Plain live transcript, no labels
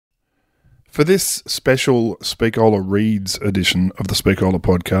For this special Speakola Reads edition of the Speakola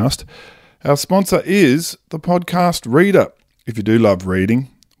podcast, our sponsor is the Podcast Reader. If you do love reading,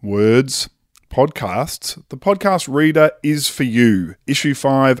 words, podcasts, the Podcast Reader is for you. Issue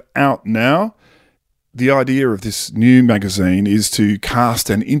 5 out now. The idea of this new magazine is to cast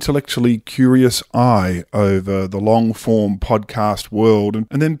an intellectually curious eye over the long-form podcast world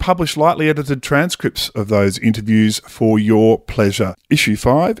and then publish lightly edited transcripts of those interviews for your pleasure. Issue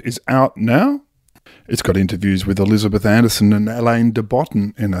 5 is out now. It's got interviews with Elizabeth Anderson and Alain de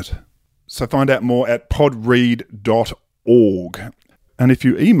Botton in it. So find out more at podread.org. And if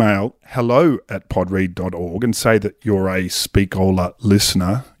you email hello@podread.org and say that you're a Speakola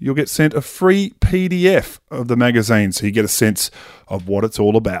listener, you'll get sent a free PDF of the magazine so you get a sense of what it's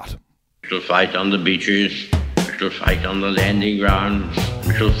all about. We shall fight on the beaches, we shall fight on the landing grounds,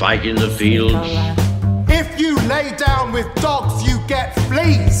 we shall fight in the fields. If you lay down with dogs, you get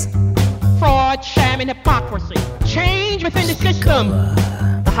fleas. Fraud, sham, and hypocrisy. Change within the system.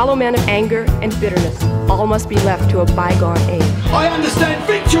 The hollow man of anger and bitterness all must be left to a bygone age. I understand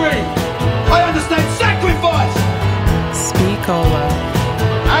victory! I understand sacrifice! Speakola.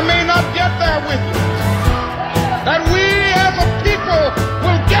 I may not get there with you, but we as a people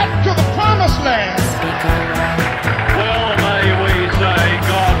will get to the promised land. Well, may we say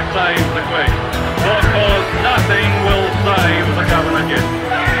God save the Queen, because nothing will save the government yet.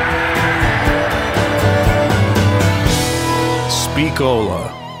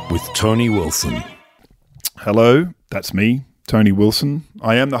 Speakola with Tony Wilson. Hello, that's me, Tony Wilson.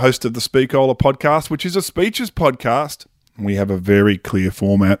 I am the host of the Speakola podcast, which is a speeches podcast. We have a very clear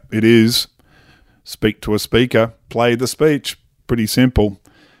format. It is speak to a speaker, play the speech. Pretty simple.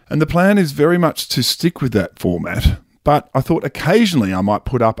 And the plan is very much to stick with that format. But I thought occasionally I might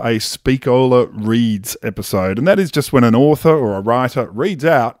put up a Speakola Reads episode. And that is just when an author or a writer reads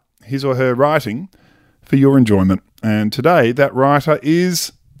out his or her writing for your enjoyment. And today that writer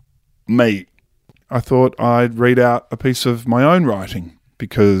is me. I thought I'd read out a piece of my own writing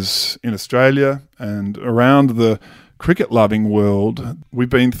because in Australia and around the cricket-loving world, we've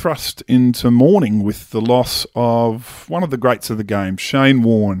been thrust into mourning with the loss of one of the greats of the game,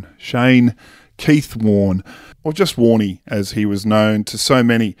 Shane Keith Warne, or just Warnie as he was known to so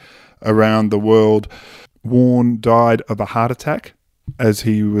many around the world. Warne died of a heart attack as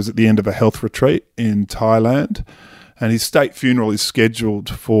he was at the end of a health retreat in Thailand. And his state funeral is scheduled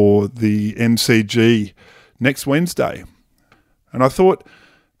for the MCG next Wednesday. And I thought,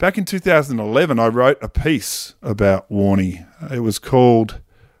 back in 2011, I wrote a piece about Warnie. It was called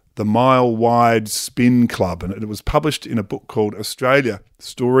The Mile Wide Spin Club, and it was published in a book called Australia,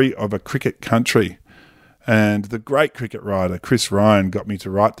 Story of a Cricket Country. And the great cricket writer, Chris Ryan, got me to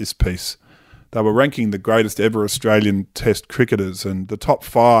write this piece. They were ranking the greatest ever Australian Test cricketers, and the top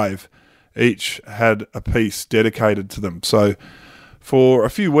 5 each had a piece dedicated to them. So for a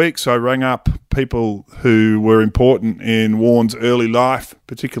few weeks, I rang up people who were important in Warne's early life,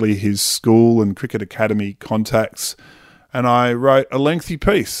 particularly his school and cricket academy contacts, and I wrote a lengthy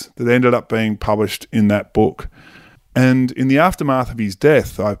piece that ended up being published in that book. And in the aftermath of his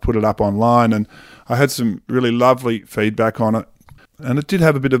death, I put it up online, and I had some really lovely feedback on it. And it did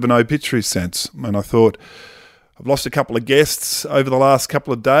have a bit of an obituary sense, and I thought, I've lost a couple of guests over the last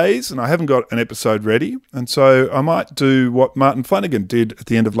couple of days and I haven't got an episode ready. And so I might do what Martin Flanagan did at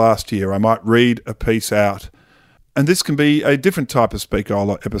the end of last year. I might read a piece out. And this can be a different type of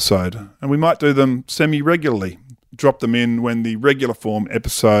Speakola episode. And we might do them semi-regularly. Drop them in when the regular form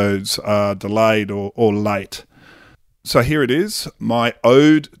episodes are delayed or late. So here it is, my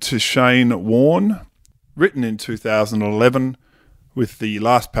ode to Shane Warne, written in 2011 with the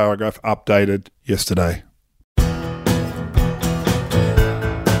last paragraph updated yesterday.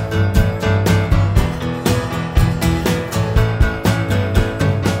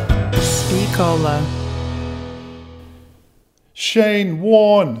 Speakola. Shane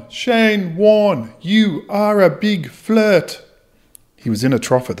Warne, you are a big flirt. He was in a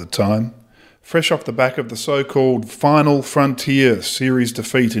trough at the time, fresh off the back of the so-called Final Frontier series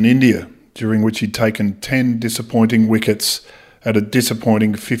defeat in India, during which he'd taken 10 disappointing wickets at a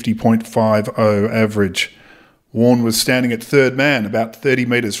disappointing 50.50 average. Warne was standing at third man, about 30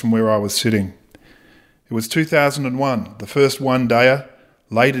 metres from where I was sitting. It was 2001, the first one-dayer,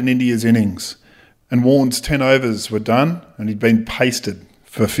 late in India's innings, and Warne's 10 overs were done and he'd been pasted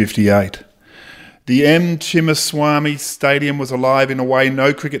for 58. The M. Chinnaswamy Stadium was alive in a way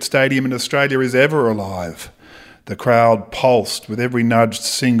no cricket stadium in Australia is ever alive. The crowd pulsed with every nudged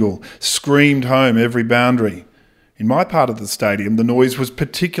single, screamed home every boundary. In my part of the stadium, the noise was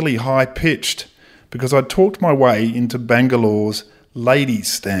particularly high-pitched because I'd talked my way into Bangalore's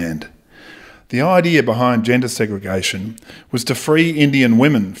ladies' stand. The idea behind gender segregation was to free Indian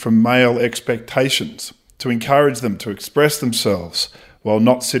women from male expectations, to encourage them to express themselves while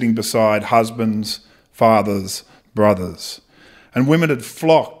not sitting beside husbands, fathers, brothers. And women had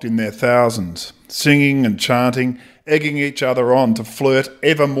flocked in their thousands, singing and chanting, egging each other on to flirt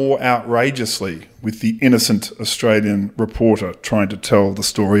ever more outrageously with the innocent Australian reporter trying to tell the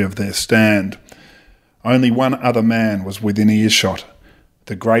story of their stand. Only one other man was within earshot,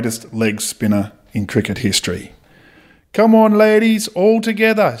 the greatest leg spinner in cricket history. "Come on, ladies, all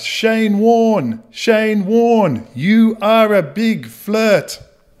together. Shane Warne, Shane Warne, you are a big flirt."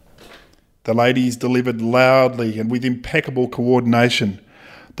 The ladies delivered loudly and with impeccable coordination.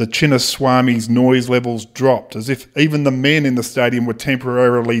 The Chinnaswamy's noise levels dropped, as if even the men in the stadium were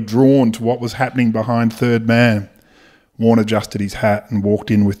temporarily drawn to what was happening behind third man. Warne adjusted his hat and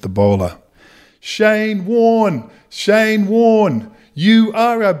walked in with the bowler. "Shane Warne, Shane Warne, you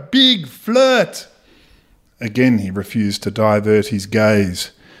are a big flirt." Again he refused to divert his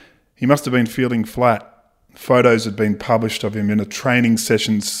gaze. He must have been feeling flat. Photos had been published of him in a training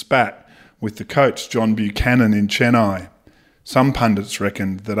session spat with the coach John Buchanan in Chennai. Some pundits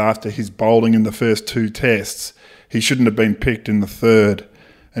reckoned that after his bowling in the first 2 tests, he shouldn't have been picked in the third,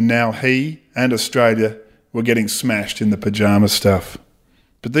 and now he and Australia were getting smashed in the pyjama stuff.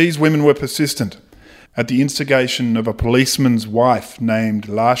 But these women were persistent. At the instigation of a policeman's wife named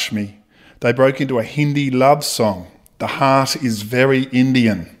Lashmi, they broke into a Hindi love song, "The Heart is Very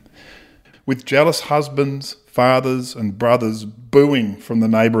Indian." With jealous husbands, fathers and brothers booing from the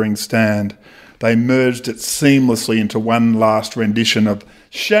neighbouring stand, they merged it seamlessly into one last rendition of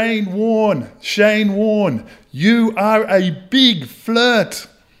 "Shane Warne, Shane Warne, you are a big flirt."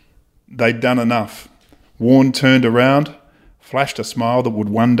 They'd done enough. Warne turned around, flashed a smile that would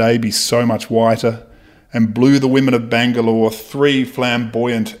one day be so much whiter, and blew the women of Bangalore 3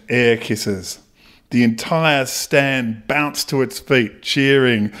 flamboyant air kisses. The entire stand bounced to its feet,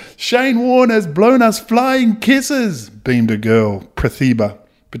 cheering. "Shane Warne has blown us flying kisses," beamed a girl, Pratibha,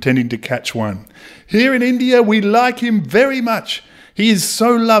 pretending to catch one. "Here in India we like him very much. He is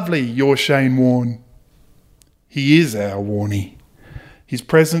so lovely, your Shane Warne." He is our Warnie. His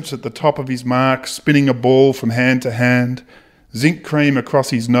presence at the top of his mark, spinning a ball from hand to hand, zinc cream across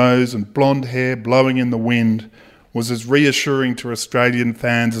his nose and blonde hair blowing in the wind, was as reassuring to Australian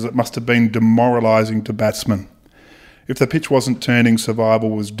fans as it must have been demoralising to batsmen. If the pitch wasn't turning,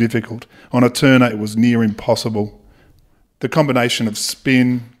 survival was difficult. On a turner, it was near impossible. The combination of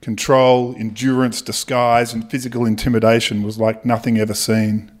spin, control, endurance, disguise and physical intimidation was like nothing ever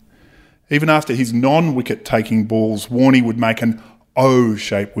seen. Even after his non-wicket taking balls, Warnie would make an O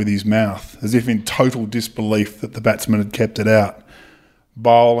shape with his mouth, as if in total disbelief that the batsman had kept it out.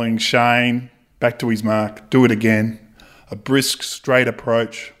 Bowling, Shane, back to his mark, do it again. A brisk, straight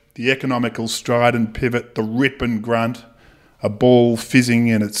approach, the economical stride and pivot, the rip and grunt, a ball fizzing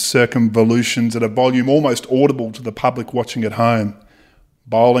in its circumvolutions at a volume almost audible to the public watching at home.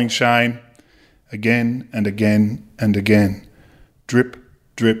 Bowling, Shane, again and again and again. Drip,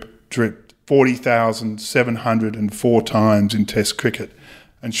 drip, drip. 40,704 times in Test cricket,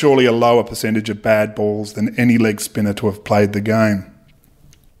 and surely a lower percentage of bad balls than any leg spinner to have played the game.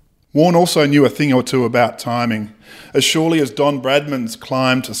 Warne also knew a thing or two about timing. As surely as Don Bradman's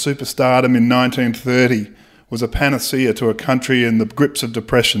climb to superstardom in 1930 was a panacea to a country in the grips of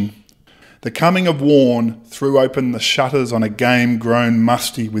depression, the coming of Warne threw open the shutters on a game grown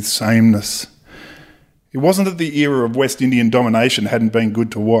musty with sameness. It wasn't that the era of West Indian domination hadn't been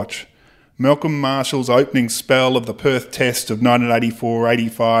good to watch. Malcolm Marshall's opening spell of the Perth Test of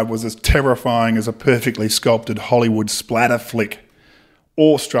 1984-85 was as terrifying as a perfectly sculpted Hollywood splatter flick.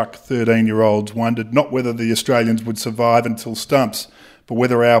 Awestruck 13-year-olds wondered not whether the Australians would survive until stumps, but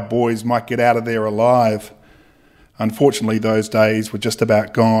whether our boys might get out of there alive. Unfortunately, those days were just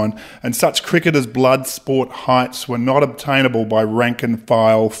about gone, and such cricket as blood sport heights were not obtainable by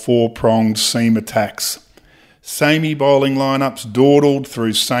rank-and-file 4-pronged seam attacks. Samey bowling lineups dawdled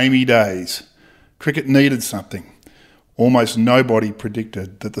through samey days. Cricket needed something. Almost nobody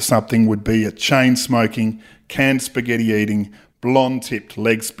predicted that the something would be a chain-smoking, canned spaghetti-eating, blonde-tipped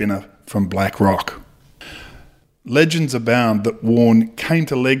leg spinner from Black Rock. Legends abound that Warne came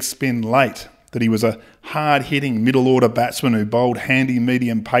to leg spin late, that he was a hard-hitting middle-order batsman who bowled handy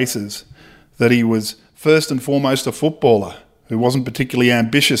medium paces, that he was first and foremost a footballer who wasn't particularly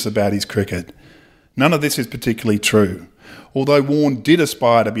ambitious about his cricket. None of this is particularly true. Although Warne did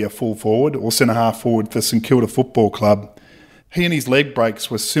aspire to be a full forward or centre-half forward for St Kilda Football Club, he and his leg breaks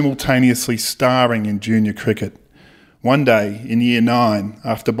were simultaneously starring in junior cricket. One day, in Year 9,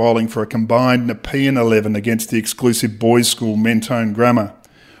 after bowling for a combined Nepean 11 against the exclusive boys' school Mentone Grammar,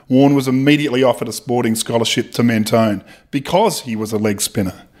 Warne was immediately offered a sporting scholarship to Mentone because he was a leg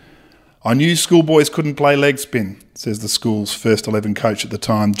spinner. I knew schoolboys couldn't play leg spin, says the school's first 11 coach at the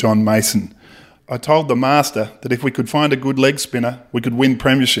time, John Mason. I told the master that if we could find a good leg spinner, we could win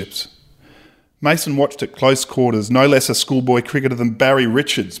premierships. Mason watched at close quarters no less a schoolboy cricketer than Barry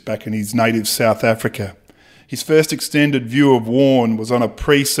Richards back in his native South Africa. His first extended view of Warne was on a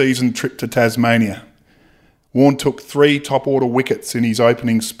pre-season trip to Tasmania. Warne took 3 top-order wickets in his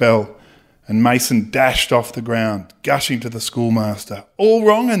opening spell, and Mason dashed off the ground, gushing to the schoolmaster. All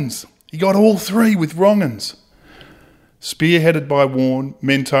wrong-uns! He got all 3 with wrong-uns. Spearheaded by Warne,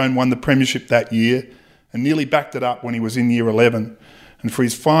 Mentone won the premiership that year and nearly backed it up when he was in year 11, and for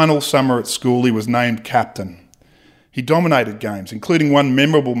his final summer at school he was named captain. He dominated games, including one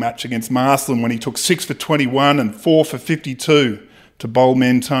memorable match against Marsland when he took 6 for 21 and 4 for 52 to bowl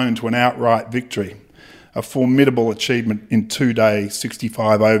Mentone to an outright victory, a formidable achievement in 2-day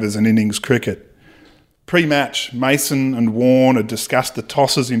 65 overs and innings cricket. Pre-match, Mason and Warne had discussed the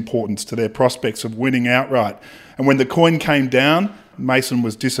toss's importance to their prospects of winning outright, and when the coin came down, Mason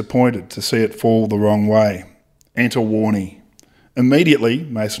was disappointed to see it fall the wrong way. Enter Warnie. Immediately,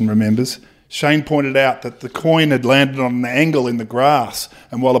 Mason remembers, Shane pointed out that the coin had landed on an angle in the grass,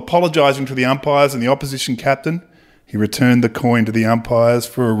 and while apologising to the umpires and the opposition captain, he returned the coin to the umpires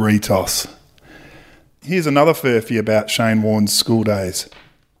for a retoss. Here's another furphy about Shane Warne's school days.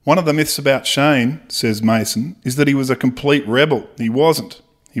 One of the myths about Shane, says Mason, is that he was a complete rebel. He wasn't.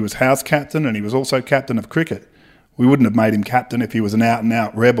 He was house captain and he was also captain of cricket. We wouldn't have made him captain if he was an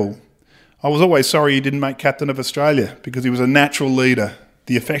out-and-out rebel. I was always sorry he didn't make captain of Australia because he was a natural leader.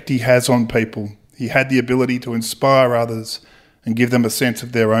 The effect he has on people. He had the ability to inspire others and give them a sense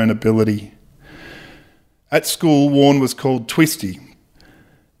of their own ability. At school, Warne was called Twisty.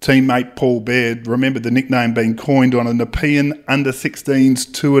 Teammate Paul Baird remembered the nickname being coined on a Nepean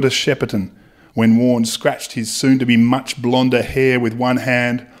under-16s tour to Shepparton when Warne scratched his soon-to-be much blonder hair with one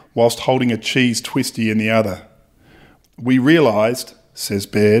hand whilst holding a cheese twisty in the other. We realised, says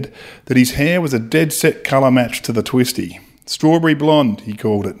Baird, that his hair was a dead-set colour match to the twisty. Strawberry blonde, he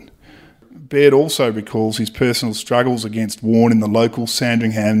called it. Baird also recalls his personal struggles against Warne in the local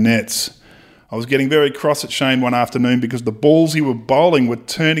Sandringham nets. I was getting very cross at Shane one afternoon because the balls he was bowling were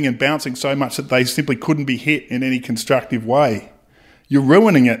turning and bouncing so much that they simply couldn't be hit in any constructive way. You're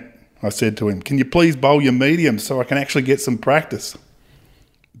ruining it, I said to him. Can you please bowl your mediums so I can actually get some practice?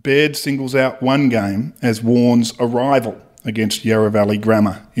 Baird singles out one game as Warne's arrival against Yarra Valley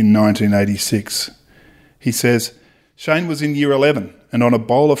Grammar in 1986. He says, Shane was in year 11 and on a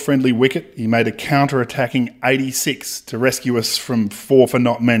bowler-friendly wicket he made a counter-attacking 86 to rescue us from 4 for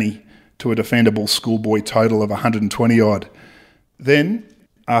not many to a defendable schoolboy total of 120-odd. Then,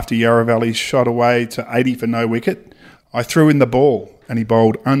 after Yarra Valley shot away to 80 for no wicket, I threw in the ball and he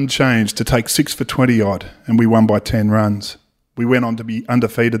bowled unchanged to take 6 for 20-odd and we won by 10 runs. We went on to be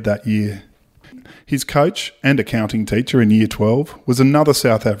undefeated that year. His coach and accounting teacher in year 12 was another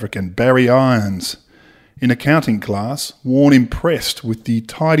South African, Barry Irons. In accounting class, Warne impressed with the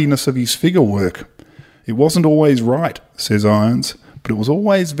tidiness of his figure work. It wasn't always right, says Irons, but it was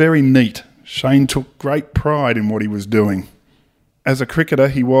always very neat. Shane took great pride in what he was doing. As a cricketer,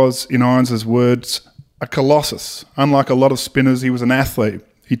 he was, in Irons's words, a colossus. Unlike a lot of spinners, he was an athlete.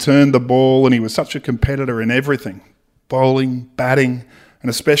 He turned the ball and he was such a competitor in everything. Bowling, batting,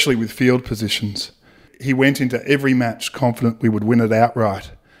 and especially with field positions. He went into every match confident we would win it outright,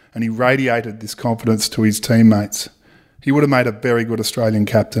 and he radiated this confidence to his teammates. He would have made a very good Australian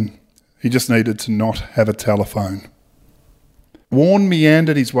captain. He just needed to not have a telephone. Warne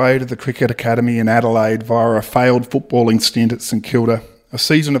meandered his way to the Cricket Academy in Adelaide via a failed footballing stint at St Kilda, a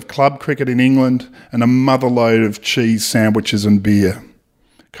season of club cricket in England, and a motherload of cheese sandwiches and beer.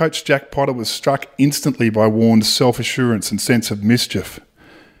 Coach Jack Potter was struck instantly by Warne's self-assurance and sense of mischief.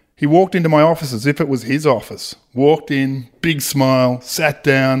 He walked into my office as if it was his office. Walked in, big smile, sat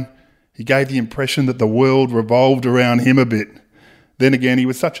down. He gave the impression that the world revolved around him a bit. Then again, he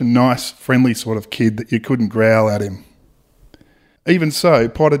was such a nice, friendly sort of kid that you couldn't growl at him. Even so,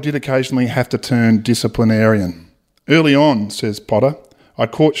 Potter did occasionally have to turn disciplinarian. Early on, says Potter, I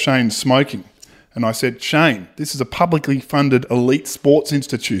caught Shane smoking, and I said, Shane, this is a publicly funded elite sports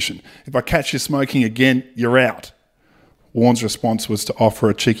institution. If I catch you smoking again, you're out. Warne's response was to offer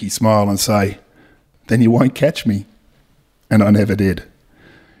a cheeky smile and say, then you won't catch me. And I never did.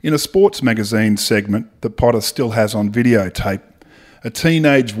 In a sports magazine segment that Potter still has on videotape, a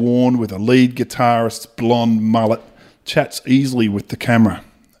teenage Warne with a lead guitarist's blonde mullet chats easily with the camera,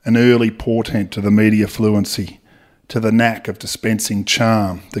 an early portent to the media fluency, to the knack of dispensing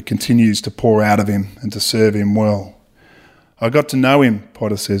charm that continues to pour out of him and to serve him well. I got to know him,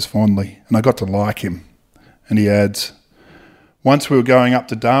 Potter says fondly, and I got to like him. And he adds, once we were going up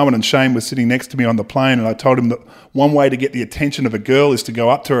to Darwin and Shane was sitting next to me on the plane and I told him that one way to get the attention of a girl is to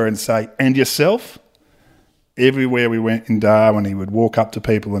go up to her and say, and yourself? Everywhere we went in Darwin, he would walk up to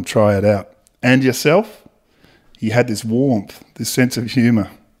people and try it out. And yourself? He had this warmth, this sense of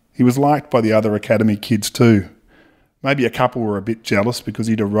humour. He was liked by the other academy kids too. Maybe a couple were a bit jealous because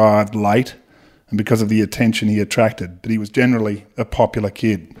he'd arrived late and because of the attention he attracted, but he was generally a popular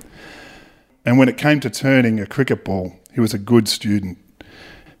kid. And when it came to turning a cricket ball, he was a good student.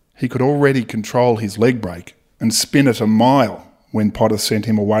 He could already control his leg break and spin it a mile when Potter sent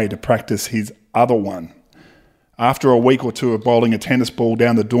him away to practice his other one. After a week or two of bowling a tennis ball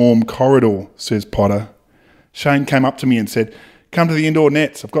down the dorm corridor, says Potter, Shane came up to me and said, come to the indoor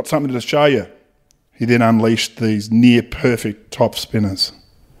nets, I've got something to show you. He then unleashed these near-perfect top spinners.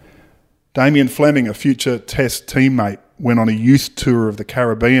 Damien Fleming, a future Test teammate, went on a youth tour of the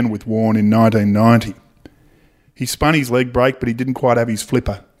Caribbean with Warne in 1990. He spun his leg break, but he didn't quite have his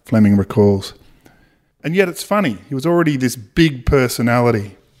flipper, Fleming recalls. And yet it's funny, he was already this big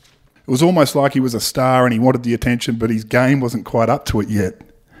personality. It was almost like he was a star and he wanted the attention, but his game wasn't quite up to it yet.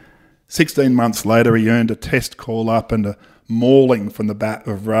 16 months later, he earned a Test call-up and a mauling from the bat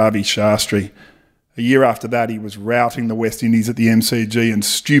of Ravi Shastri. A year after that, he was routing the West Indies at the MCG and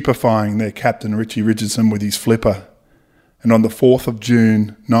stupefying their captain Richie Richardson with his flipper. And on the 4th of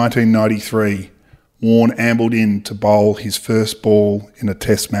June 1993, Warne ambled in to bowl his first ball in a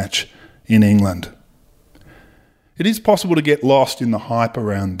Test match in England. It is possible to get lost in the hype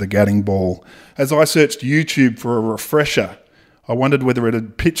around the Gatting ball. As I searched YouTube for a refresher, I wondered whether it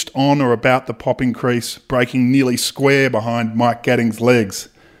had pitched on or about the popping crease, breaking nearly square behind Mike Gatting's legs.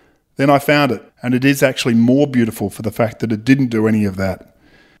 Then I found it, and it is actually more beautiful for the fact that it didn't do any of that.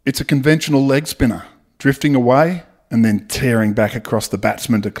 It's a conventional leg spinner, drifting away and then tearing back across the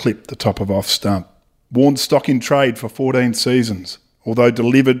batsman to clip the top of off stump. Warne's stock in trade for 14 seasons, although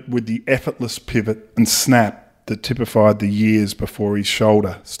delivered with the effortless pivot and snap that typified the years before his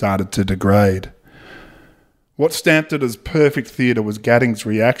shoulder started to degrade. What stamped it as perfect theatre was Gatting's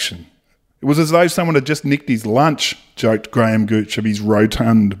reaction. It was as though someone had just nicked his lunch, joked Graham Gooch of his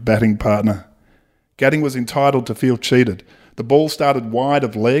rotund batting partner. Gatting was entitled to feel cheated. The ball started wide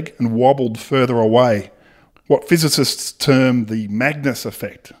of leg and wobbled further away, what physicists term the Magnus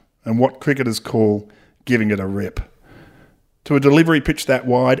effect, and what cricketers call giving it a rip. To a delivery pitch that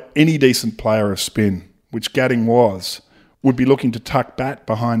wide, any decent player of spin, which Gatting was, would be looking to tuck bat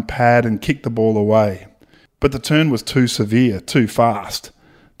behind pad and kick the ball away. But the turn was too severe, too fast.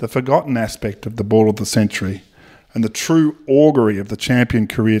 The forgotten aspect of the ball of the century, and the true augury of the champion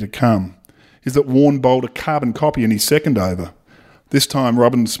career to come, is that Warne bowled a carbon copy in his second over. This time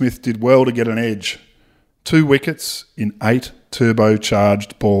Robin Smith did well to get an edge. 2 wickets in 8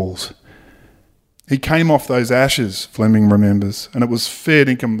 turbocharged balls. He came off those ashes, Fleming remembers, and it was fair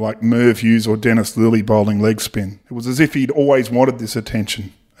dinkum like Merv Hughes or Dennis Lilly bowling leg spin. It was as if he'd always wanted this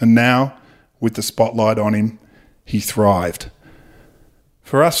attention, and now, with the spotlight on him, he thrived.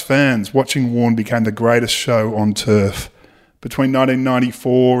 For us fans, watching Warne became the greatest show on turf. Between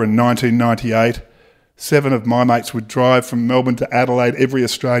 1994 and 1998, 7 of my mates would drive from Melbourne to Adelaide every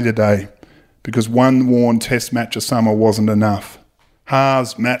Australia Day because one Warne Test match a summer wasn't enough.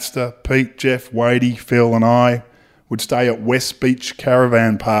 Haas, Matster, Pete, Jeff, Wadey, Phil and I would stay at West Beach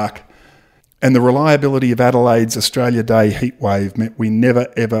Caravan Park, and the reliability of Adelaide's Australia Day heatwave meant we never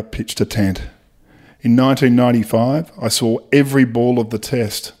ever pitched a tent. In 1995, I saw every ball of the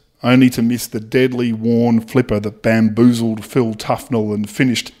Test, only to miss the deadly Warne flipper that bamboozled Phil Tufnell and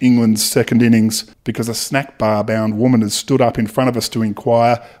finished England's second innings because a snack bar-bound woman had stood up in front of us to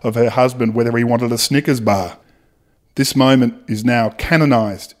inquire of her husband whether he wanted a Snickers bar. This moment is now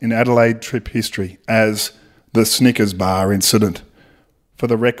canonised in Adelaide trip history as the Snickers bar incident. For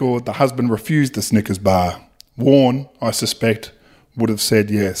the record, the husband refused the Snickers bar. Warne, I suspect, would have said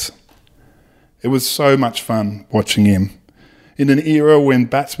yes. It was so much fun watching him. In an era when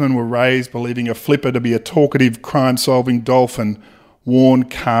batsmen were raised believing a flipper to be a talkative, crime-solving dolphin, Warne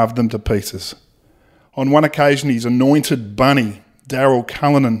carved them to pieces. On one occasion, his anointed bunny, Darryl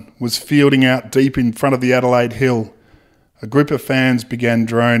Cullinan, was fielding out deep in front of the Adelaide Hill. A group of fans began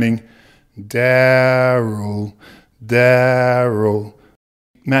droning, "Darryl, Darryl,"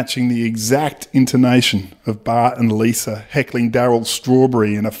 matching the exact intonation of Bart and Lisa heckling Darryl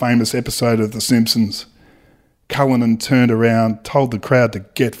Strawberry in a famous episode of The Simpsons. Cullinan turned around, told the crowd to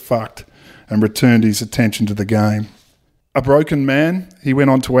get fucked, and returned his attention to the game. A broken man, he went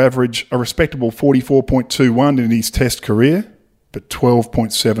on to average a respectable 44.21 in his Test career, but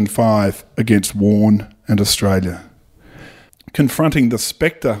 12.75 against Warne and Australia. Confronting the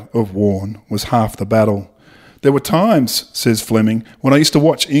spectre of Warne was half the battle. There were times, says Fleming, when I used to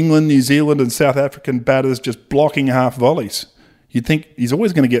watch England, New Zealand and South African batters just blocking half volleys. You'd think he's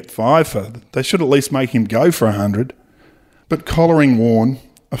always going to get 5 for. They should at least make him go for 100. But collaring Warne,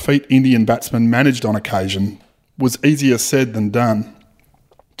 a feat Indian batsman managed on occasion, was easier said than done.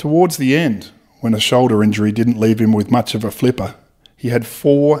 Towards the end, when a shoulder injury didn't leave him with much of a flipper, he had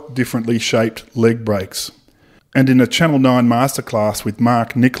 4 differently shaped leg breaks. And in a Channel 9 masterclass with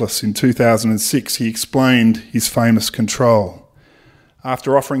Mark Nicholas in 2006, he explained his famous control.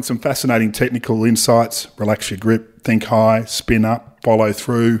 After offering some fascinating technical insights, relax your grip, think high, spin up, follow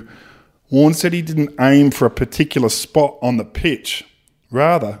through, Warne said he didn't aim for a particular spot on the pitch.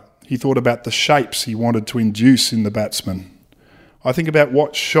 Rather, he thought about the shapes he wanted to induce in the batsman. I think about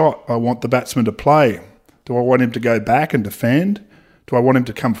what shot I want the batsman to play. Do I want him to go back and defend? Do I want him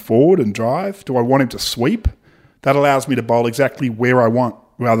to come forward and drive? Do I want him to sweep? That allows me to bowl exactly where I want,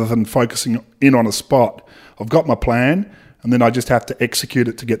 rather than focusing in on a spot. I've got my plan, and then I just have to execute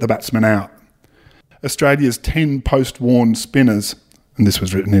it to get the batsman out. Australia's 10 post-Warne spinners, and this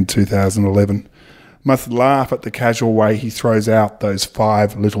was written in 2011, must laugh at the casual way he throws out those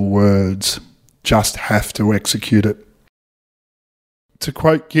 5 little words. Just have to execute it. To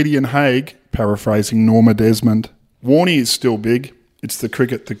quote Gideon Haigh, paraphrasing Norma Desmond, Warnie is still big, it's the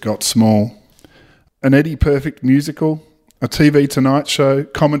cricket that got small. An Eddie Perfect musical, a TV Tonight show,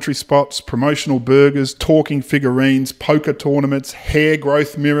 commentary spots, promotional burgers, talking figurines, poker tournaments, hair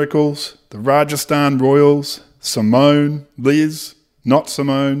growth miracles, the Rajasthan Royals, Simone, Liz, not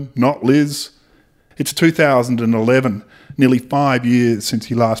Simone, not Liz. It's 2011, nearly 5 years since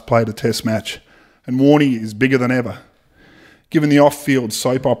he last played a test match, and Warnie is bigger than ever. Given the off-field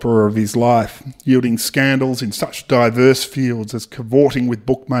soap opera of his life, yielding scandals in such diverse fields as cavorting with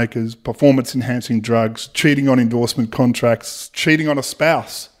bookmakers, performance-enhancing drugs, cheating on endorsement contracts, cheating on a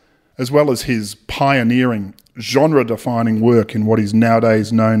spouse, as well as his pioneering, genre-defining work in what is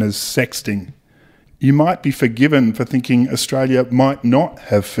nowadays known as sexting, you might be forgiven for thinking Australia might not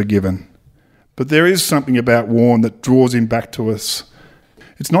have forgiven. But there is something about Warne that draws him back to us.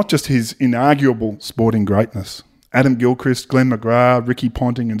 It's not just his inarguable sporting greatness. Adam Gilchrist, Glenn McGrath, Ricky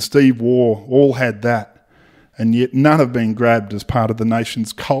Ponting and Steve Waugh all had that, and yet none have been grabbed as part of the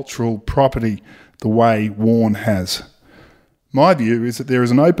nation's cultural property the way Warne has. My view is that there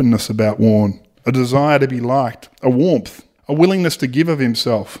is an openness about Warne, a desire to be liked, a warmth, a willingness to give of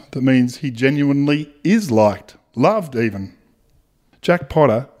himself that means he genuinely is liked, loved even. Jack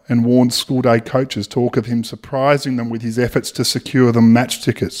Potter and Warne's school day coaches talk of him surprising them with his efforts to secure them match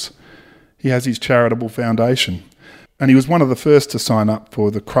tickets. He has his charitable foundation, and he was one of the first to sign up for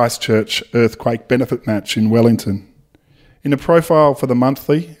the Christchurch earthquake benefit match in Wellington. In a profile for The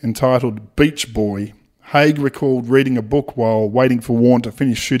Monthly entitled Beach Boy, Haigh recalled reading a book while waiting for Warne to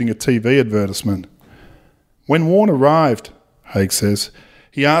finish shooting a TV advertisement. When Warne arrived, Haigh says,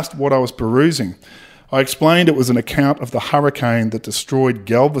 he asked what I was perusing. I explained it was an account of the hurricane that destroyed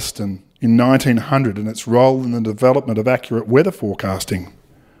Galveston in 1900 and its role in the development of accurate weather forecasting.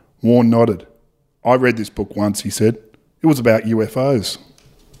 Warne nodded. I read this book once, he said. It was about UFOs.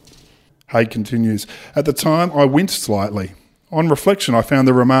 Haigh continues, at the time I winced slightly. On reflection, I found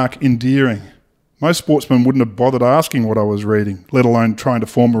the remark endearing. Most sportsmen wouldn't have bothered asking what I was reading, let alone trying to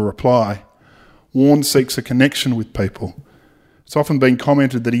form a reply. Warne seeks a connection with people. It's often been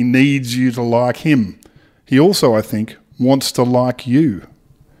commented that he needs you to like him. He also, I think, wants to like you.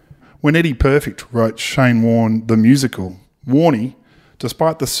 When Eddie Perfect wrote Shane Warne the musical, Warnie,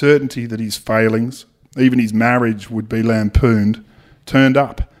 despite the certainty that his failings, even his marriage, would be lampooned, turned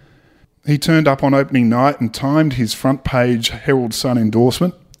up. He turned up on opening night and timed his front page Herald Sun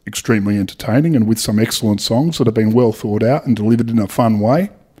endorsement, extremely entertaining and with some excellent songs that have been well thought out and delivered in a fun way,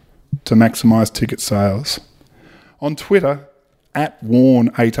 to maximise ticket sales. On Twitter,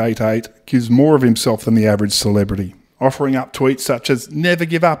 @Warne888 gives more of himself than the average celebrity, offering up tweets such as, never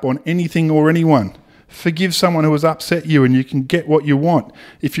give up on anything or anyone. Forgive someone who has upset you and you can get what you want,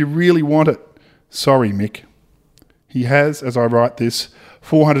 if you really want it. Sorry, Mick. He has, as I write this,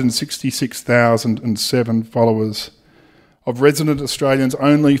 466,007 followers. Of resident Australians,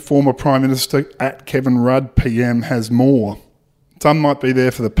 only former Prime Minister @Kevin Rudd PM has more. Some might be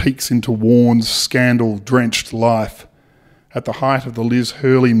there for the peeks into Warne's scandal-drenched life. At the height of the Liz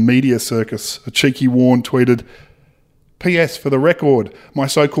Hurley media circus, a cheeky Warne tweeted, P.S. for the record, my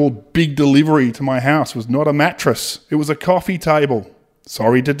so-called big delivery to my house was not a mattress, it was a coffee table.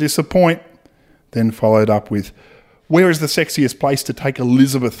 Sorry to disappoint. Then followed up with, where is the sexiest place to take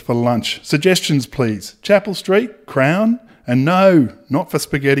Elizabeth for lunch? Suggestions, please. Chapel Street? Crown? And no, not for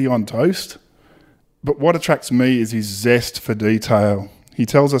spaghetti on toast. But what attracts me is his zest for detail. He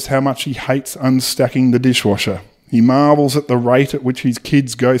tells us how much he hates unstacking the dishwasher. He marvels at the rate at which his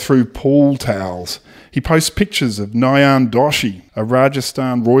kids go through pool towels. He posts pictures of Nayan Doshi, a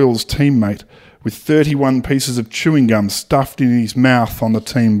Rajasthan Royals teammate, with 31 pieces of chewing gum stuffed in his mouth on the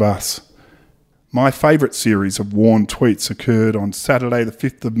team bus. My favourite series of Warne tweets occurred on Saturday the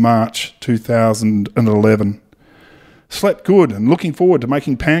 5th of March 2011. Slept good and looking forward to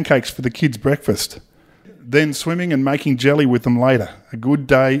making pancakes for the kids' breakfast. Then swimming and making jelly with them later. A good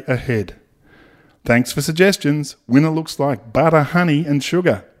day ahead. Thanks for suggestions. Winner looks like butter, honey and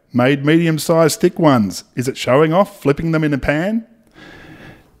sugar. Made medium-sized thick ones. Is it showing off, flipping them in a pan?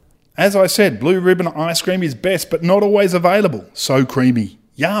 As I said, Blue Ribbon ice cream is best but not always available. So creamy.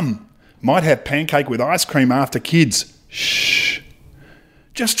 Yum. Might have pancake with ice cream after kids. Shh.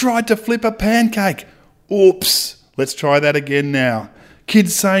 Just tried to flip a pancake. Oops. Let's try that again now.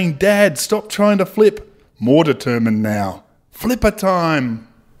 Kids saying, Dad, stop trying to flip. More determined now. Flipper time.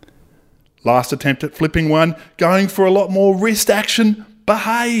 Last attempt at flipping one. Going for a lot more wrist action.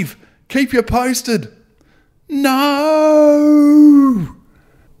 Behave. Keep you posted. No.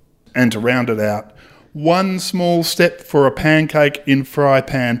 And to round it out, one small step for a pancake in fry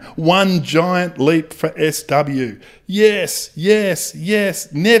pan. One giant leap for SW. Yes, yes,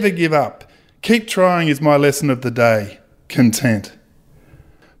 yes. Never give up. Keep trying is my lesson of the day. Content.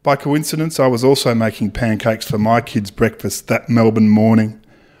 By coincidence, I was also making pancakes for my kids' breakfast that Melbourne morning.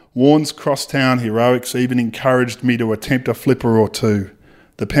 Warne's crosstown heroics even encouraged me to attempt a flipper or two,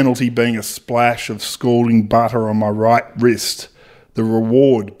 the penalty being a splash of scalding butter on my right wrist, the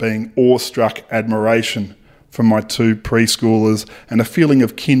reward being awestruck admiration from my two preschoolers and a feeling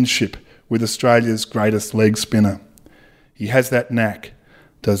of kinship with Australia's greatest leg spinner. He has that knack,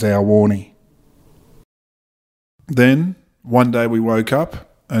 does our Warnie. Then, one day we woke up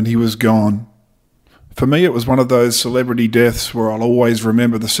and he was gone. For me, it was one of those celebrity deaths where I'll always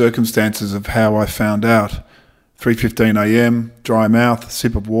remember the circumstances of how I found out. 3:15 a.m, dry mouth,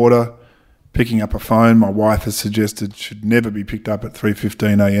 sip of water, picking up a phone my wife has suggested should never be picked up at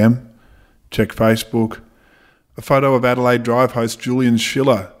 3:15 a.m. Check Facebook. A photo of Adelaide Drive host Julian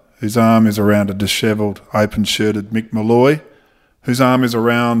Schiller, whose arm is around a dishevelled, open-shirted Mick Malloy, whose arm is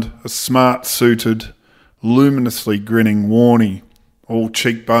around a smart-suited, luminously grinning Warnie, all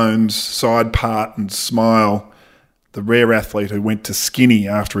cheekbones, side part and smile, the rare athlete who went to skinny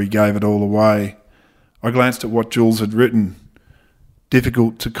after he gave it all away. I glanced at what Jules had written.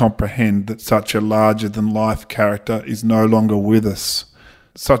 Difficult to comprehend that such a larger-than-life character is no longer with us.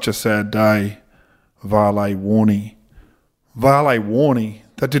 Such a sad day. Vale Warnie. Vale Warnie?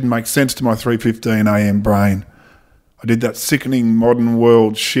 That didn't make sense to my 3:15 a.m. brain. I did that sickening modern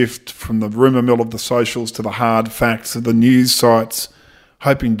world shift from the rumour mill of the socials to the hard facts of the news sites,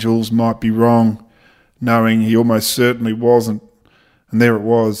 hoping Jules might be wrong, knowing he almost certainly wasn't. And there it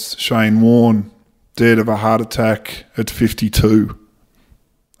was, Shane Warne, dead of a heart attack at 52.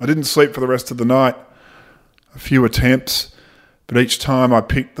 I didn't sleep for the rest of the night. A few attempts, but each time I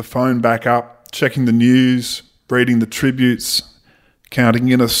picked the phone back up, checking the news, reading the tributes, counting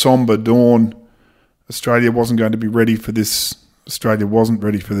in a sombre dawn. Australia wasn't going to be ready for this. Australia wasn't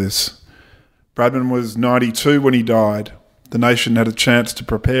ready for this. Bradman was 92 when he died. The nation had a chance to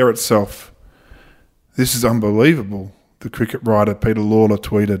prepare itself. This is unbelievable, the cricket writer Peter Lawler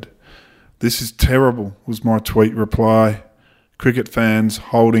tweeted. This is terrible, was my tweet reply. Cricket fans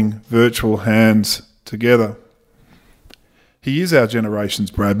holding virtual hands together. He is our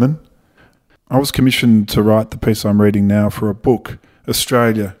generation's Bradman. I was commissioned to write the piece I'm reading now for a book,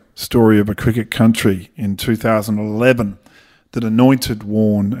 Australia, Story of a Cricket Country, in 2011, that anointed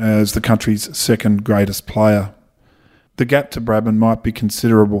Warne as the country's second greatest player. The gap to Bradman might be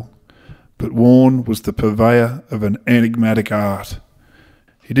considerable, but Warne was the purveyor of an enigmatic art.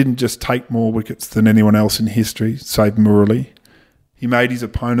 He didn't just take more wickets than anyone else in history, save Murali. He made his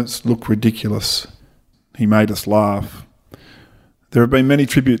opponents look ridiculous. He made us laugh. There have been many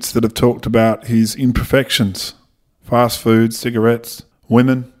tributes that have talked about his imperfections. Fast food, cigarettes,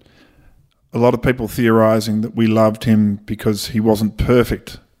 women. A lot of people theorising that we loved him because he wasn't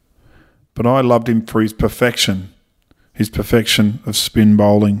perfect. But I loved him for his perfection of spin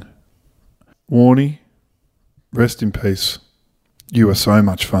bowling. Warnie, rest in peace. You were so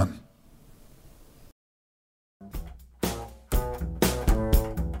much fun.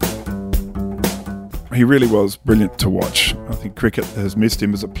 He really was brilliant to watch. I think cricket has missed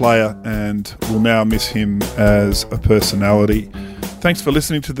him as a player and will now miss him as a personality. Thanks for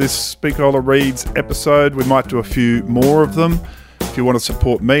listening to this Speakola Reads episode. We might do a few more of them. If you want to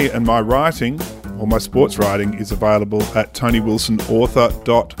support me and my writing, or my sports writing, is available at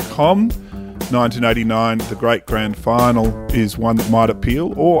TonyWilsonAuthor.com. 1989, the Great Grand Final is one that might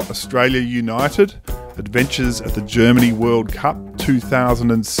appeal, or Australia United, Adventures at the Germany World Cup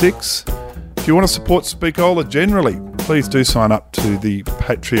 2006. If you want to support Speakola generally, please do sign up to the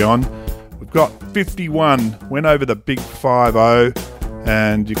Patreon. We've got 51, went over the big 50,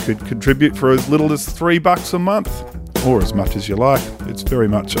 and you could contribute for as little as $3 a month, or as much as you like. It's very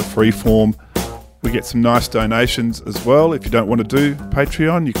much a free form. We get some nice donations as well. If you don't want to do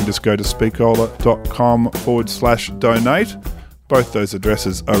Patreon, you can just go to speakola.com/donate. Both those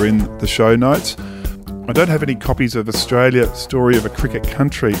addresses are in the show notes. I don't have any copies of Australia, Story of a Cricket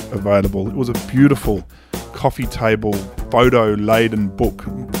Country available. It was a beautiful coffee table, photo-laden book.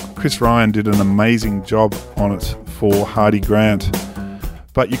 Chris Ryan did an amazing job on it for Hardy Grant.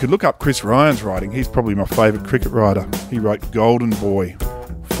 But you could look up Chris Ryan's writing. He's probably my favourite cricket writer. He wrote Golden Boy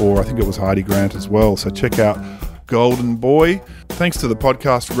for, I think it was Hardy Grant as well. So check out Golden Boy. Thanks to the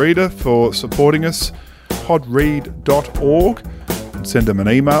podcast reader for supporting us, podread.org. Send them an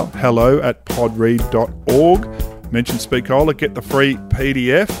email, hello@podread.org. Mention Speakola, get the free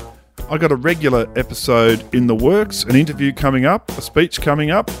PDF. I got a regular episode in the works, an interview coming up, a speech coming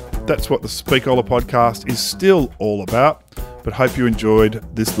up. That's what the Speakola podcast is still all about. But hope you enjoyed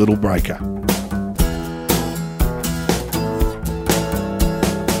this little breaker.